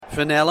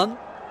Finn Allen,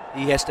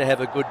 he has to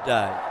have a good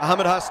day.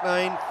 Mohamed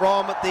Hasnain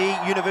from the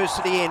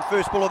University end.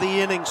 First ball of the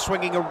innings,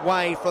 swinging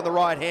away from the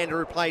right-hander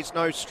who plays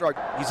no stroke.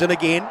 He's in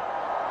again.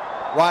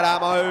 Right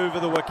arm over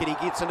the wicket. He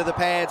gets into the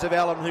pads of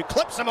Allen, who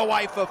clips him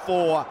away for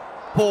 4.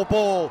 Poor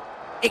ball,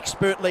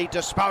 expertly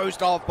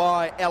disposed of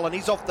by Allen.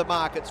 He's off the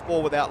mark. It's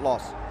 4 without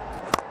loss.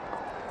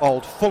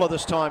 Bowled Fuller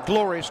this time.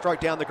 Glorious stroke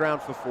down the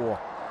ground for 4.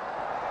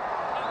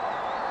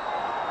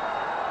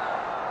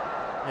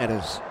 That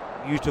is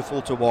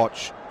beautiful to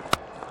watch.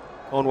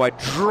 Conway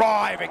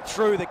driving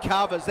through the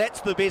covers.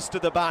 That's the best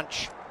of the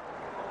bunch.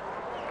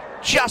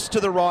 Just to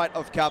the right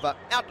of cover.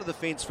 Out to the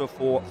fence for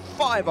 4.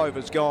 5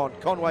 overs gone.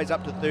 Conway's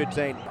up to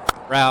 13.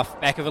 Ralph,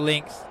 back of a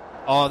length.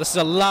 Oh, this is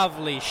a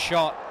lovely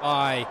shot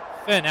by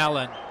Finn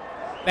Allen.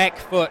 Back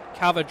foot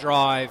cover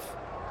drive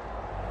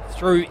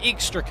through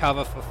extra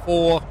cover for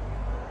 4.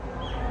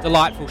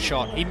 Delightful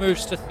shot. He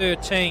moves to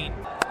 13.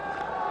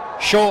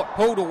 Short,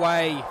 pulled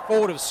away,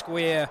 forward of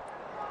square.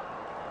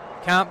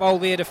 Can't bowl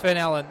there to Finn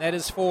Allen. That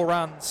is 4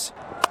 runs.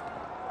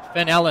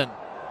 Finn Allen.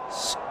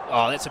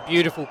 Oh, that's a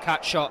beautiful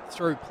cut shot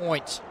through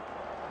point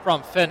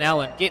from Finn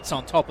Allen. Gets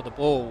on top of the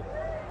ball.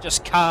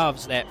 Just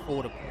carves that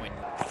forward of point.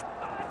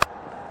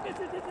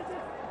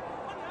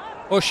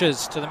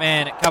 Pushes to the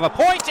man at cover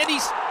point, and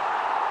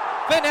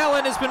Finn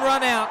Allen has been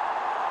run out.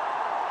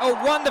 A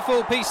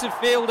wonderful piece of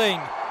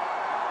fielding.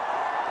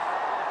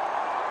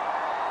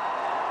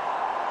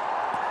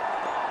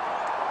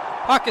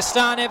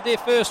 Pakistan have their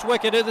first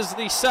wicket. It is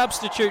the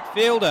substitute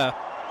fielder,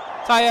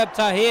 Tayyab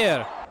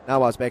Tahir.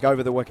 Nawaz back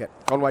over the wicket.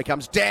 Conway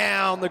comes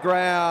down the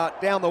ground,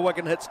 down the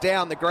wicket, hits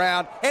down the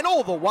ground, and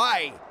all the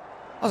way.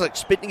 I was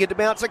expecting it to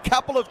bounce a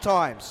couple of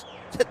times.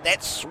 Hit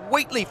that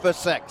sweetly for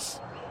 6.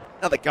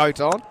 Another goat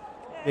on.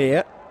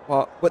 Yeah,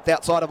 well, with the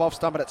outside of off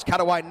stump, and it's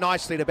cut away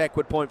nicely to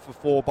backward point for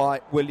 4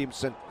 by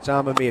Williamson.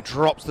 Sama Mir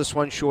drops this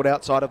one short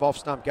outside of off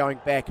stump, going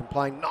back and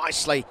playing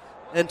nicely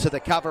into the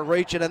cover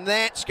region, and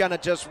that's going to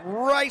just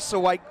race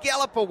away,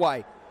 gallop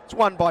away. It's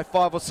won by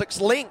 5 or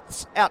 6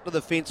 lengths out to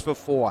the fence for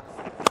 4.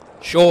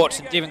 Short,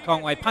 and Devon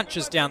Conway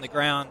punches down the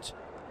ground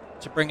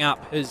to bring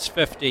up his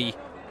 50.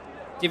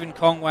 Devon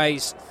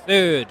Conway's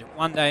 3rd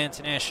one-day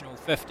international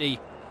 50.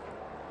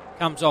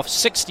 Comes off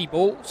 60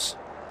 balls.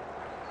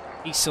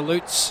 He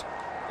salutes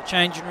the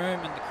changing room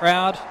and the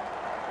crowd.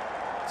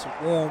 It's a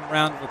warm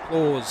round of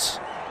applause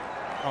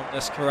from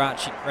this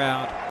Karachi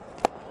crowd.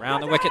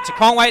 Round the wicket to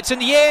Conway, it's in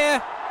the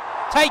air,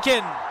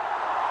 taken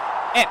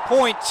at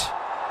point.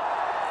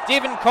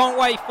 Devon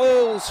Conway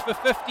falls for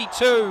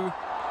 52.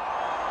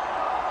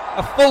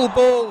 A full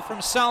ball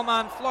from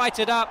Salman,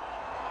 flighted up,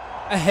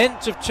 a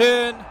hint of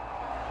turn,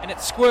 and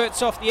it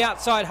squirts off the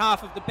outside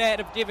half of the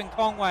bat of Devon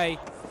Conway.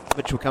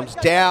 Mitchell comes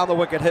down the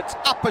wicket, hits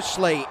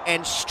uppishly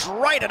and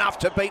straight enough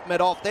to beat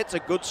mid-off. That's a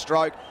good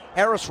stroke.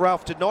 Harris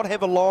Ralph did not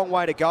have a long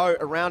way to go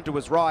around to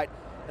his right,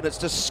 and it's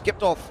just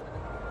skipped off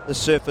the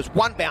surface.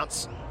 One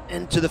bounce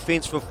into the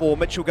fence for 4.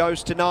 Mitchell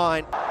goes to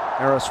 9.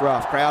 Harris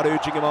Ralph, crowd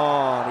urging him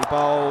on. He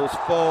bowls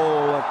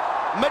full.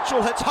 And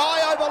Mitchell hits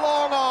high over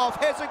long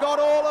off. Hasn't got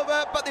all of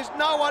it, but there's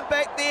no one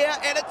back there,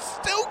 and it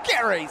still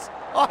carries.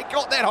 I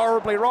got that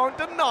horribly wrong,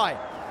 didn't I?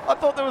 I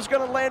thought that was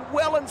going to land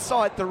well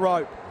inside the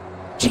rope.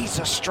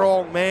 Jesus,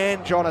 strong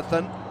man,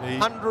 Jonathan.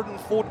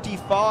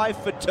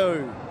 145 for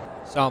 2.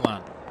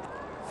 Salman.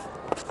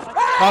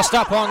 Crossed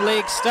up on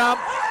leg stump.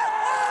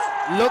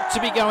 Looked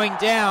to be going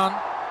down.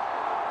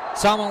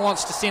 Salman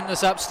wants to send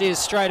this upstairs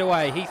straight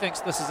away. He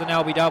thinks this is an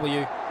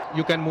LBW.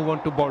 You can move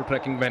on to ball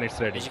tracking when it's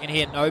ready. As you can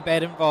hear, no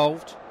bat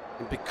involved.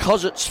 And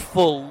because it's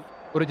full,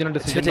 Original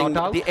it's decision hitting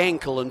not out. the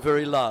ankle and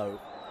very low.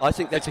 I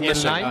think that's Single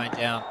missing. line.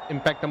 Going down.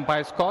 Impact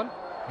umpire's call.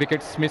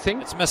 Wickets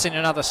missing. It's missing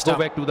another Go stump.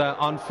 back to the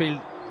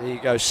on-field. There you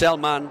go.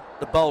 Salman,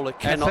 the bowler,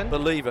 cannot Hassan.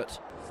 believe it.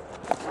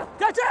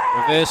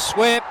 Reverse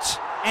swept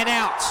and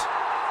out.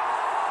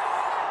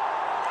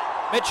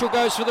 Mitchell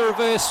goes for the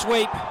reverse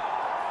sweep.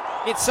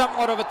 It's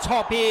somewhat of a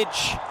top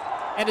edge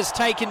and is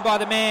taken by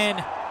the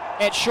man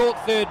at short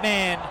third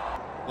man.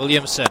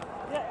 Williamson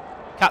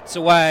cuts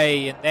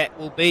away, and that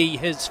will be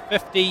his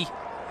 50.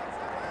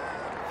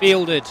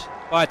 Fielded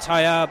by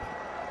Tayyab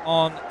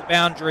on the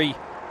boundary.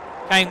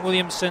 Kane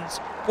Williamson's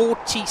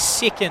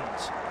 42nd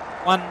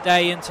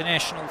one-day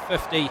international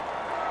 50.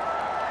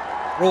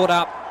 Brought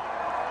up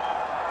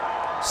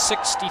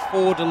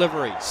 64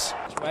 deliveries.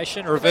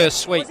 Situation, a reverse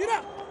sweep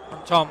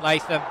from Tom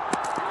Latham.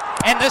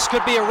 And this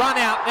could be a run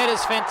out. That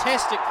is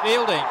fantastic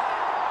fielding.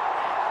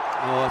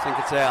 Oh, I think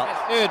it's out.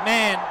 That third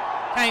man,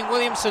 Kane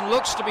Williamson,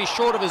 looks to be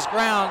short of his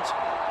ground.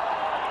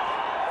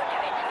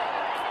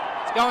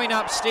 It's going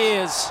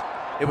upstairs.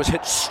 It was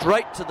hit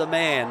straight to the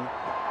man,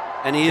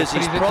 and he's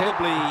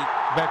probably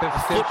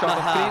a foot and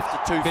a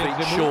half to 2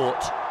 feet short.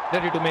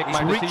 Ready to make He's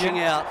my reaching decision.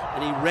 out,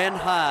 and he ran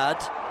hard.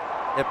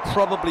 There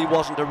probably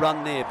wasn't a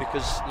run there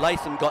because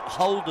Latham got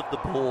hold of the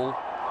ball,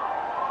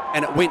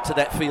 and it went to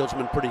that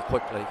fieldsman pretty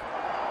quickly.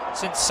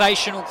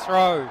 Sensational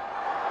throw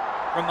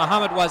from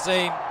Mohammad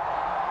Wasim.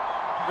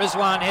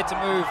 Rizwan had to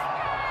move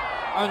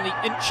only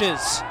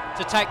inches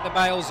to take the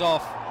bails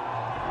off.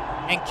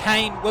 And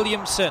Kane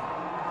Williamson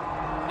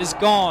is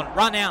gone.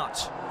 Run out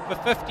for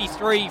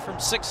 53 from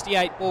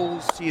 68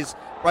 balls. Here's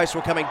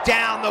Bracewell coming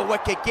down the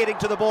wicket, getting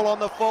to the ball on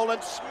the full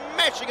and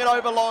smashing it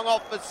over long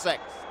off for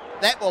 6.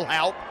 That will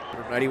help.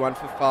 181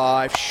 for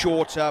 5,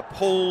 shorter,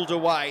 pulled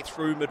away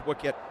through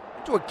mid-wicket.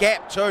 Into a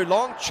gap too,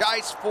 long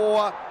chase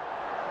for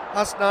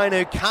Hasnain,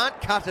 who can't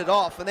cut it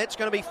off, and that's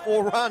going to be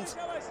 4 runs.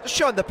 Just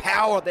showing the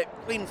power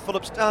that Glenn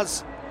Phillips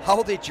does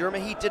hold there, Jeremy.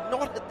 He did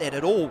not hit that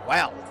at all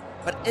well,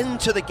 but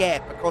into the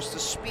gap across the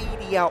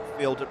speedy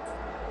outfield, it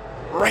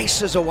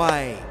races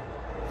away.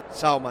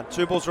 Salman,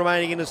 2 balls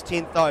remaining in his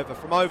 10th over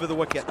from over the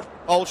wicket.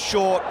 Bowled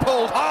short,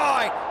 pulled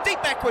high,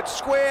 deep backward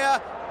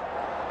square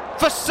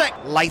for 6.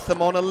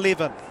 Latham on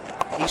 11.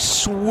 He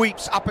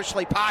sweeps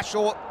Uppersley past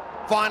short.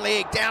 Finally,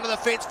 Egg down to the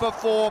fence for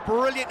 4.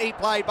 Brilliantly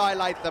played by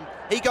Latham.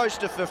 He goes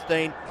to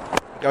 15.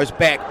 He goes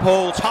back,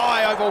 pulls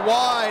high over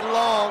wide,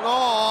 long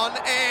on,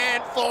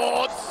 and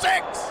for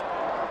 6.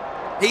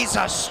 He's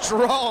a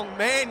strong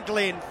man,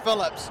 Glenn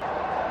Phillips.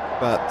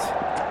 But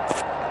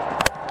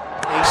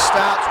he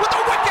starts with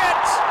a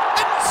wicket!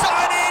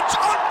 Inside edge,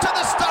 onto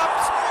the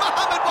stumps.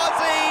 Mohammad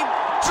Wasim,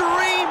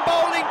 dream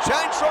bowling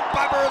change from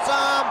Babar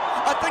Azam.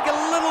 I think a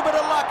little bit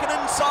of luck and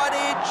inside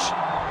edge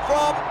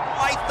from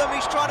Latham.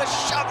 He's trying to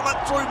shovel it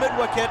through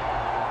mid-wicket.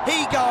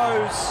 He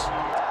goes,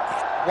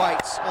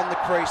 waits on the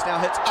crease, now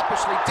hits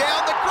Uppersley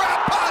down the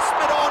ground, past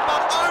mid-on,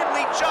 but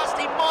only just.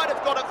 He might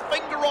have got a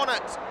finger on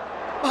it.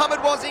 Mohammad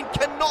Wasim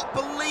cannot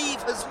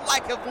believe his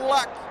lack of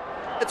luck.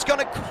 It's going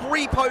to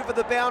creep over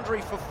the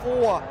boundary for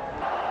 4.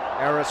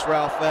 Haris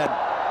Rauf in.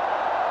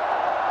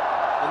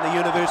 On the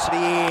university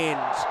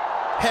end.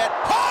 Hit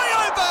high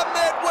over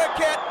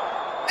mid-wicket.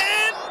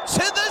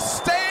 Into the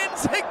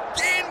stands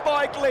again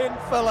by Glenn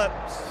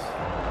Phillips.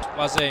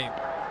 Wasim.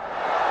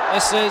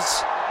 This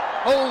is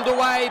pulled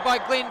away by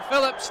Glenn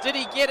Phillips. Did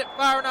he get it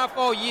far enough?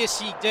 Oh, yes,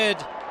 he did.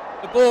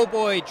 The ball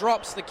boy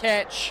drops the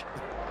catch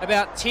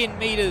about 10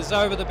 metres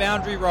over the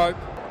boundary rope.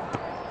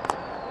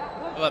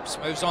 Phillips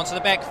moves onto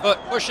the back foot,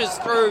 pushes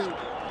through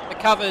the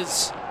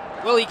covers.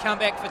 Will he come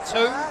back for 2?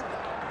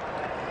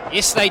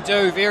 Yes, they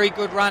do. Very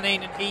good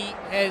running, and he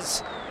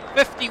has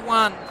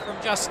 51 from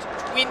just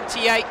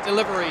 28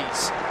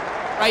 deliveries.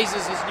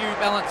 Raises his New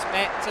Balance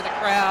back to the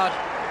crowd.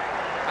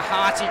 A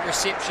hearty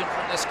reception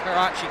from this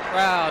Karachi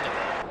crowd.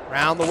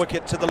 Round the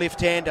wicket to the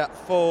left-hander,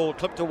 full,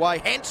 clipped away,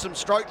 handsome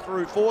stroke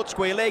through forward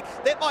square leg.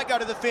 That might go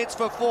to the fence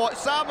for 4.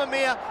 Sama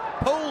Mir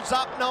pulls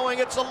up knowing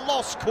it's a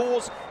lost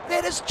cause.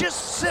 That has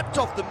just sipped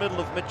off the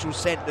middle of Mitchell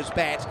Santner's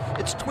bat.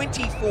 It's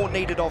 24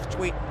 needed off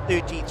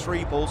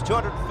 33 balls,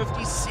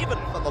 257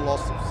 for the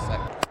loss of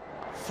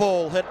 6.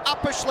 Full hit,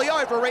 Uppersley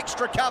over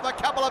extra cover,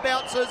 couple of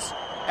bounces,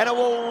 and it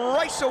will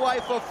race away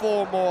for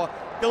 4 more.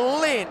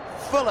 Glenn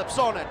Phillips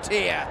on a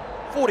tear.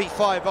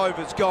 45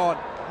 overs gone,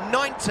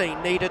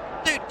 19 needed,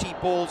 30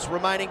 balls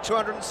remaining,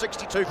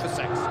 262 for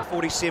 6.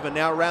 47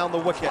 now around the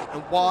wicket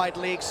and wide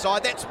leg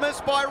side. That's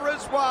missed by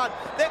Rizwan.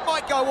 That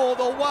might go all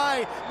the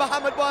way.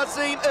 Mohammad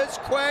Wasim is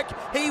quick.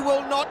 He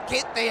will not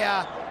get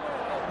there.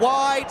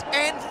 Wide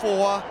and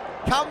 4.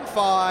 Come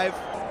 5.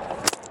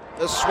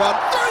 This one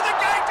through the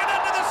gate and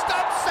into the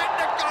stumps.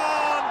 Santner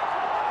gone.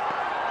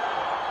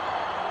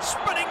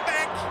 Spinning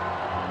back.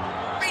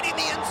 Beating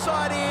the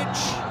inside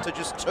edge. So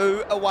just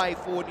 2 away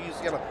for New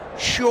Zealand.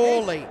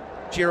 Surely,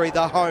 Jerry,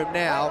 they're home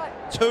now.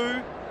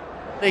 2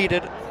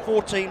 needed,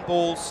 14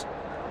 balls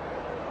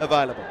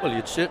available. Well,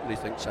 you'd certainly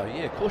think so,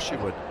 yeah, of course you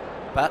would.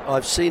 But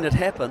I've seen it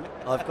happen,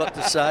 I've got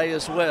to say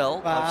as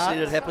well. I've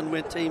seen it happen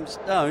when teams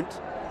don't,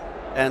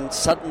 and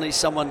suddenly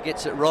someone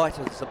gets it right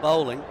as the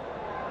bowling.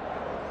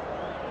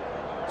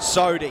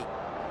 Sodhi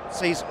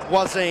sees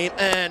Wasim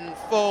in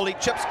full. He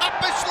chips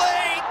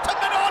Uppersley to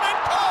mid-on and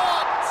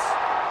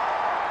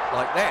caught!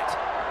 Like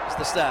that is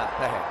the start,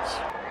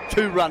 perhaps.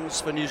 2 runs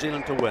for New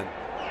Zealand to win.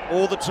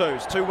 All the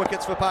 2s, 2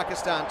 wickets for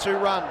Pakistan, 2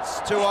 runs,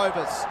 2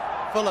 overs.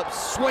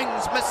 Phillips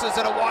swings, misses,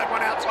 and a wide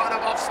one outside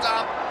of off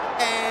stump,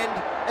 and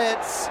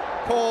it's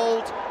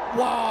called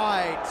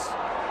wide.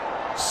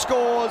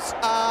 Scores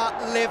are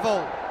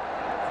level.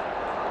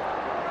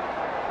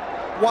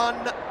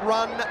 1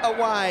 run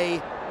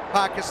away.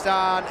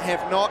 Pakistan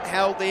have not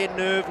held their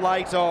nerve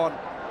late on.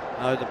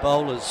 No, the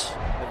bowlers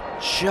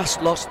have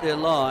just lost their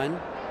line.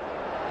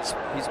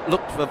 He's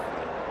looked for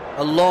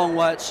a long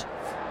way.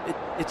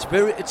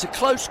 It's a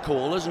close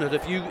call, isn't it?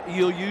 If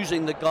you're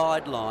using the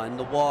guideline,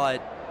 the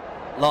wide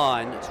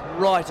line, it's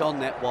right on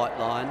that white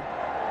line.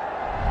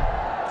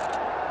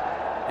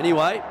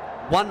 Anyway,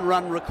 1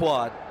 run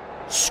required.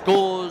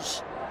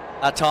 Scores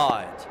are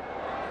tied.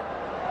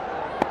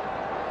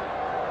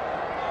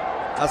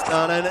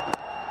 Hasnain in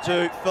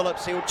to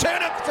Phillips. He'll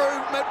turn it through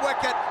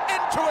mid-wicket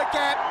into a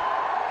gap.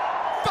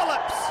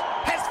 Phillips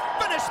has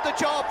finished the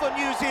job for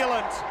New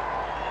Zealand.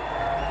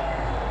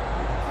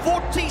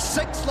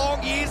 46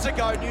 long years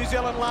ago, New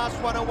Zealand last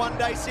won a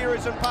one-day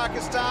series in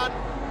Pakistan.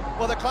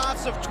 Well, the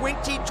class of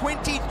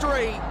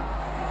 2023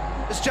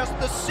 is just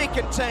the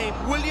second team.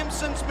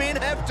 Williamson's men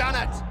have done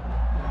it,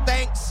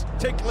 thanks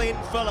to Glenn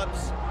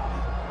Phillips.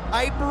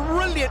 A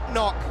brilliant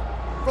knock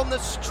from the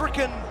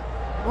stricken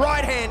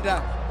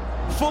right-hander.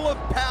 full of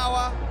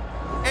power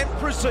and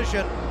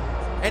precision,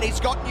 and he's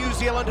got New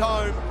Zealand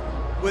home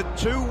with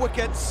 2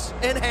 wickets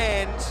in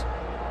hand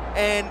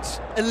and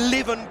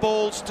 11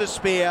 balls to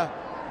spare.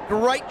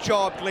 Great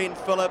job, Glenn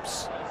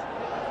Phillips.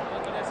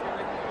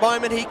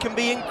 Moment he can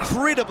be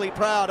incredibly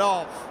proud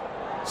of.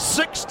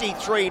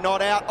 63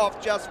 not out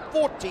off just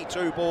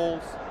 42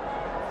 balls.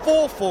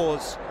 4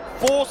 fours,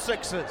 4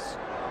 sixes.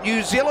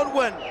 New Zealand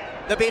win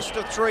the best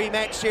of 3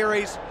 match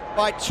series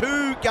by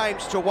 2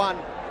 games to 1,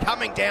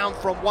 coming down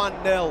from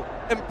 1-0.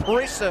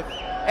 Impressive,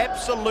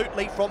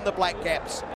 absolutely, from the Black Caps.